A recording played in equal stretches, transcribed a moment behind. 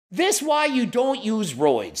This why you don't use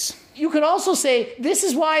roids. You could also say, this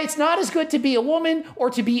is why it's not as good to be a woman, or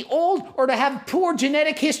to be old, or to have poor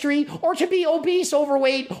genetic history, or to be obese,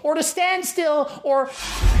 overweight, or to stand still, or...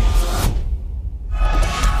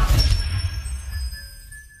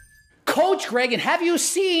 Coach Greg, and have you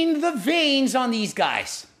seen the veins on these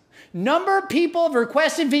guys? Number of people have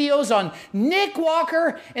requested videos on Nick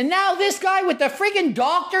Walker, and now this guy with the friggin'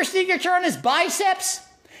 doctor signature on his biceps.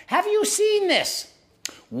 Have you seen this?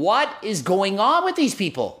 What is going on with these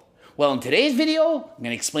people? Well, in today's video, I'm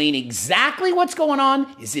going to explain exactly what's going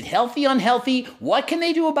on. Is it healthy, unhealthy? What can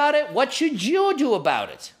they do about it? What should you do about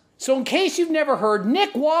it? So in case you've never heard,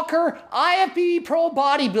 Nick Walker, IFBB pro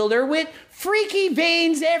bodybuilder with freaky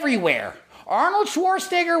veins everywhere. Arnold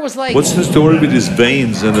Schwarzenegger was like... What's the story with his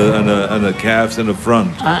veins and the calves in the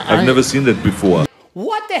front? I've never seen that before.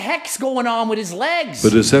 What the heck's going on with his legs?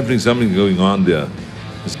 But there's definitely something going on there.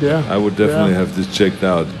 Yeah. I would definitely have this checked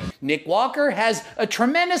out. Nick Walker has a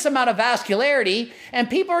tremendous amount of vascularity,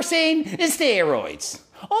 and people are saying it's steroids.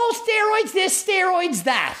 Oh, steroids this, steroids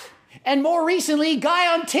that. And more recently,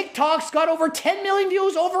 guy on TikTok's got over 10 million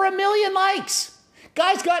views, over 1 million likes.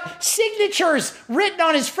 Guy's got signatures written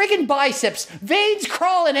on his friggin' biceps, veins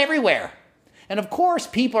crawling everywhere. And of course,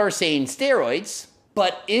 people are saying steroids,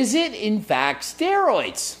 but is it in fact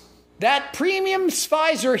steroids? That premium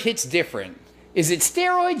Pfizer hits different. Is it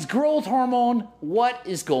steroids, growth hormone? What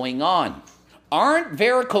is going on? Aren't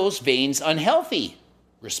varicose veins unhealthy?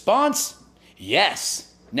 Response,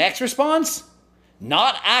 yes. Next response,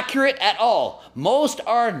 not accurate at all. Most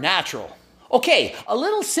are natural. Okay, a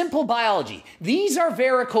little simple biology. These are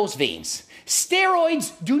varicose veins.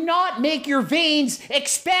 Steroids do not make your veins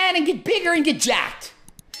expand and get bigger and get jacked.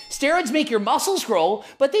 Steroids make your muscles grow,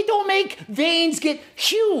 but they don't make veins get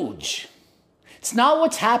huge. It's not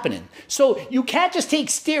what's happening. So you can't just take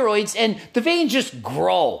steroids and the veins just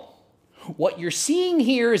grow. What you're seeing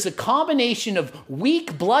here is a combination of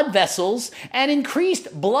weak blood vessels and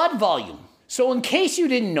increased blood volume. So in case you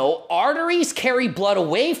didn't know, arteries carry blood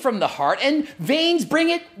away from the heart and veins bring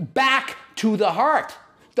it back to the heart.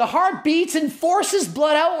 The heart beats and forces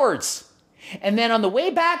blood outwards. And then on the way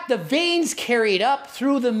back, the veins carry it up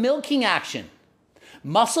through the milking action.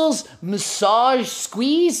 Muscles, massage,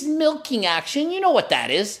 squeeze, milking action. You know what that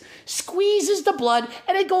is. Squeezes the blood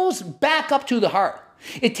and it goes back up to the heart.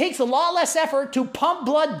 It takes a lot less effort to pump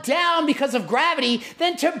blood down because of gravity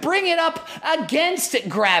than to bring it up against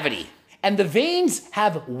gravity. And the veins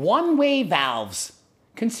have one-way valves.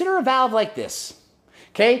 Consider a valve like this.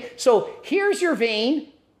 Okay, so here's your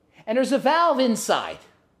vein and there's a valve inside.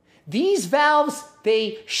 These valves,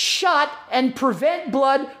 they shut and prevent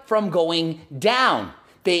blood from going down.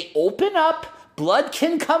 They open up, blood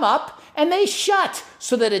can come up, and they shut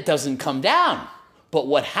so that it doesn't come down. But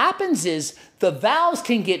what happens is the valves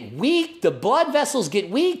can get weak, the blood vessels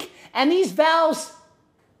get weak, and these valves,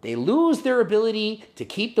 they lose their ability to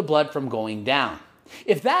keep the blood from going down.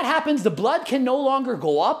 If that happens, the blood can no longer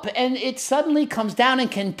go up, and it suddenly comes down and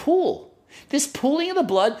can pool. This pooling of the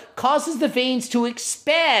blood causes the veins to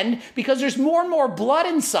expand because there's more and more blood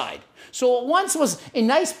inside. So what once was a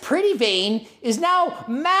nice pretty vein is now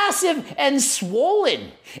massive and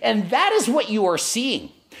swollen. And that is what you are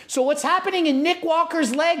seeing. So what's happening in Nick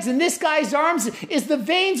Walker's legs and this guy's arms is the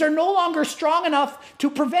veins are no longer strong enough to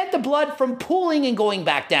prevent the blood from pooling and going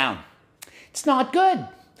back down. It's not good.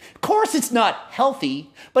 Of course it's not healthy,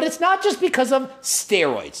 but it's not just because of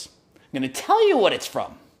steroids. I'm going to tell you what it's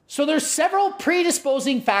from. So there's several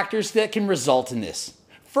predisposing factors that can result in this.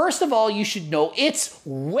 First of all, you should know it's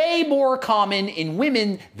way more common in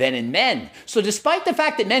women than in men. So despite the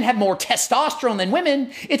fact that men have more testosterone than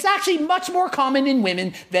women, it's actually much more common in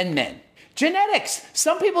women than men. Genetics.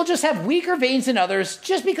 Some people just have weaker veins than others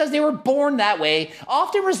just because they were born that way,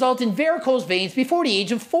 often result in varicose veins before the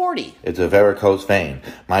age of 40. It's a varicose vein.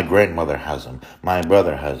 My grandmother has them. My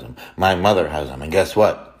brother has them. My mother has them. And guess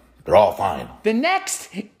what? They're all fine. The next,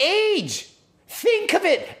 age. Think of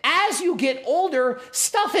it, as you get older,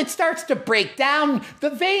 stuff it starts to break down.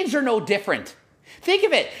 The veins are no different. Think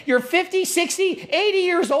of it, you're 50, 60, 80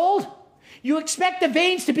 years old. You expect the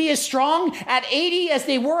veins to be as strong at 80 as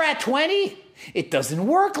they were at 20? It doesn't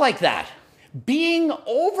work like that. Being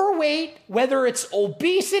overweight, whether it's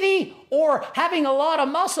obesity or having a lot of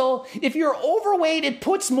muscle, if you're overweight, it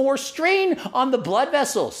puts more strain on the blood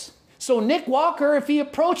vessels. So Nick Walker, if he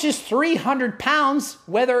approaches 300 pounds,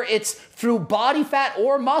 whether it's through body fat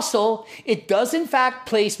or muscle, it does in fact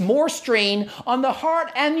place more strain on the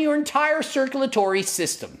heart and your entire circulatory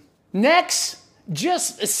system. Next,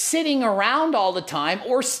 just sitting around all the time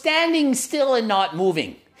or standing still and not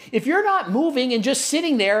moving. If you're not moving and just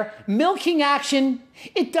sitting there, milking action,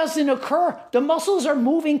 it doesn't occur. The muscles are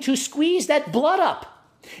moving to squeeze that blood up.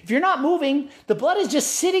 If you're not moving, the blood is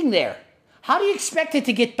just sitting there. How do you expect it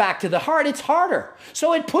to get back to the heart? It's harder.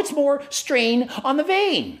 So it puts more strain on the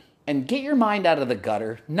vein. And get your mind out of the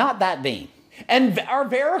gutter, not that vein. And are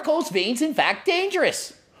varicose veins, in fact,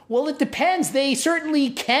 dangerous? Well, it depends. They certainly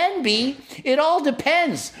can be. It all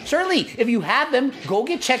depends. Certainly, if you have them, go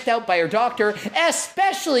get checked out by your doctor,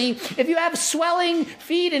 especially if you have swelling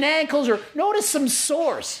feet and ankles or notice some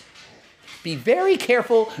sores. Be very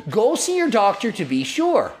careful. Go see your doctor to be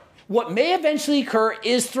sure. What may eventually occur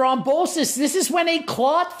is thrombosis. This is when a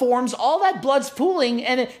clot forms. All that blood's pooling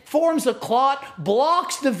and it forms a clot,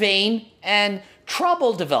 blocks the vein, and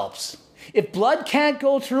trouble develops. If blood can't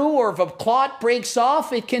go through or if a clot breaks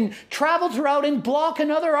off, it can travel throughout and block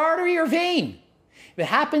another artery or vein. If it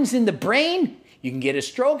happens in the brain, you can get a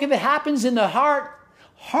stroke. If it happens in the heart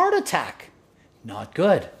attack. Not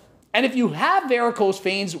good. And if you have varicose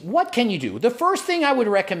veins, what can you do? The first thing I would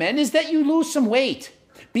recommend is that you lose some weight.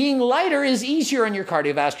 Being lighter is easier on your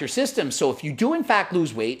cardiovascular system. So if you do in fact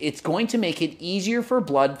lose weight, it's going to make it easier for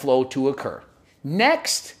blood flow to occur.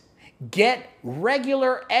 Next, get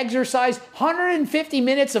regular exercise, 150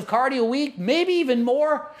 minutes of cardio a week, maybe even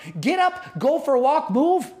more. Get up, go for a walk,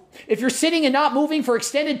 move. If you're sitting and not moving for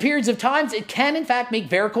extended periods of time, it can in fact make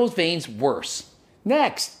varicose veins worse.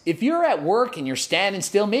 Next, if you're at work and you're standing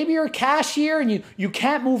still, maybe you're a cashier and you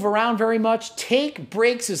can't move around very much, take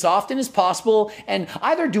breaks as often as possible and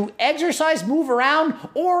either do exercise, move around,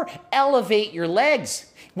 or elevate your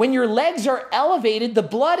legs. When your legs are elevated, the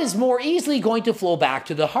blood is more easily going to flow back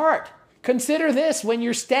to the heart. Consider this, when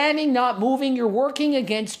you're standing, not moving, you're working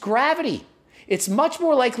against gravity. It's much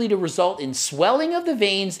more likely to result in swelling of the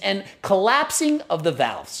veins and collapsing of the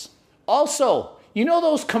valves. Also, you know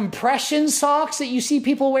those compression socks that you see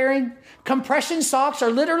people wearing? Compression socks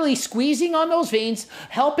are literally squeezing on those veins,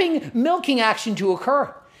 helping milking action to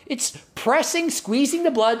occur. It's pressing, squeezing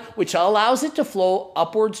the blood, which allows it to flow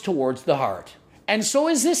upwards towards the heart. And so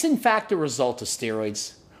is this in fact a result of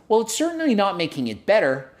steroids? Well, it's certainly not making it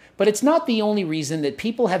better, but it's not the only reason that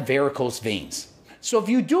people have varicose veins. So if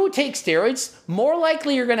you do take steroids, more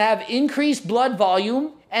likely you're going to have increased blood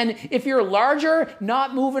volume. And if you're larger,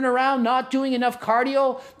 not moving around, not doing enough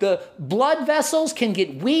cardio, the blood vessels can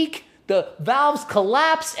get weak, the valves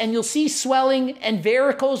collapse, and you'll see swelling, and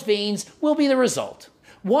varicose veins will be the result.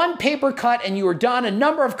 One paper cut and you are done. A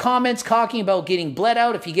number of comments talking about getting bled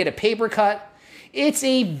out if you get a paper cut. It's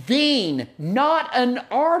a vein, not an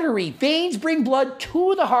artery. Veins bring blood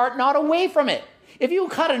to the heart, not away from it. If you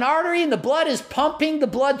cut an artery and the blood is pumping the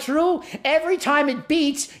blood through, every time it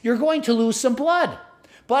beats, you're going to lose some blood.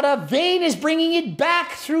 But a vein is bringing it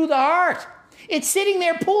back through the heart. It's sitting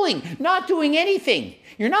there pulling, not doing anything.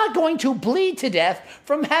 You're not going to bleed to death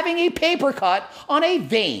from having a paper cut on a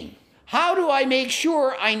vein. How do I make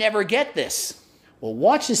sure I never get this? Well,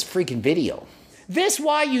 watch this freaking video. This is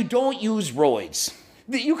why you don't use roids.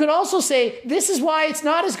 You can also say, this is why it's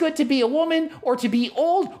not as good to be a woman or to be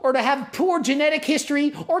old or to have poor genetic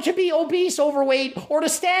history or to be obese, overweight, or to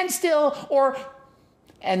stand still or...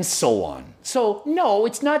 and so on. So no,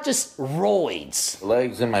 it's not just roids.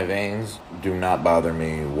 Legs in my veins do not bother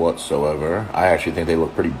me whatsoever. I actually think they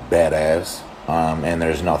look pretty badass. And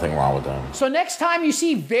there's nothing wrong with them. So next time you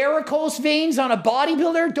see varicose veins on a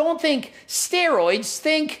bodybuilder, don't think steroids,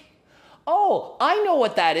 think, oh, I know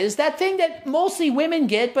what that is. That thing that mostly women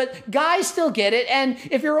get, but guys still get it. And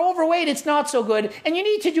if you're overweight, it's not so good. And you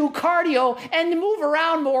need to do cardio and move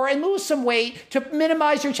around more and lose some weight to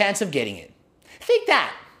minimize your chance of getting it. Think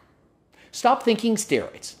that. Stop thinking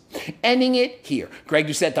steroids. Ending it here.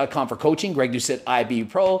 GregDoucette.com for coaching. Greg Doucette, IB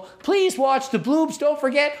Pro. Please watch the bloobs. Don't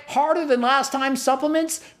forget, harder than last time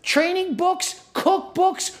supplements, training books,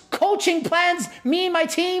 cookbooks, coaching plans, me and my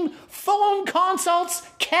team, phone consults,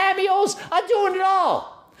 cameos. I'm doing it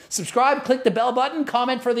all. Subscribe, click the bell button,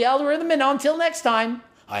 comment for the algorithm, and until next time,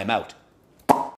 I am out.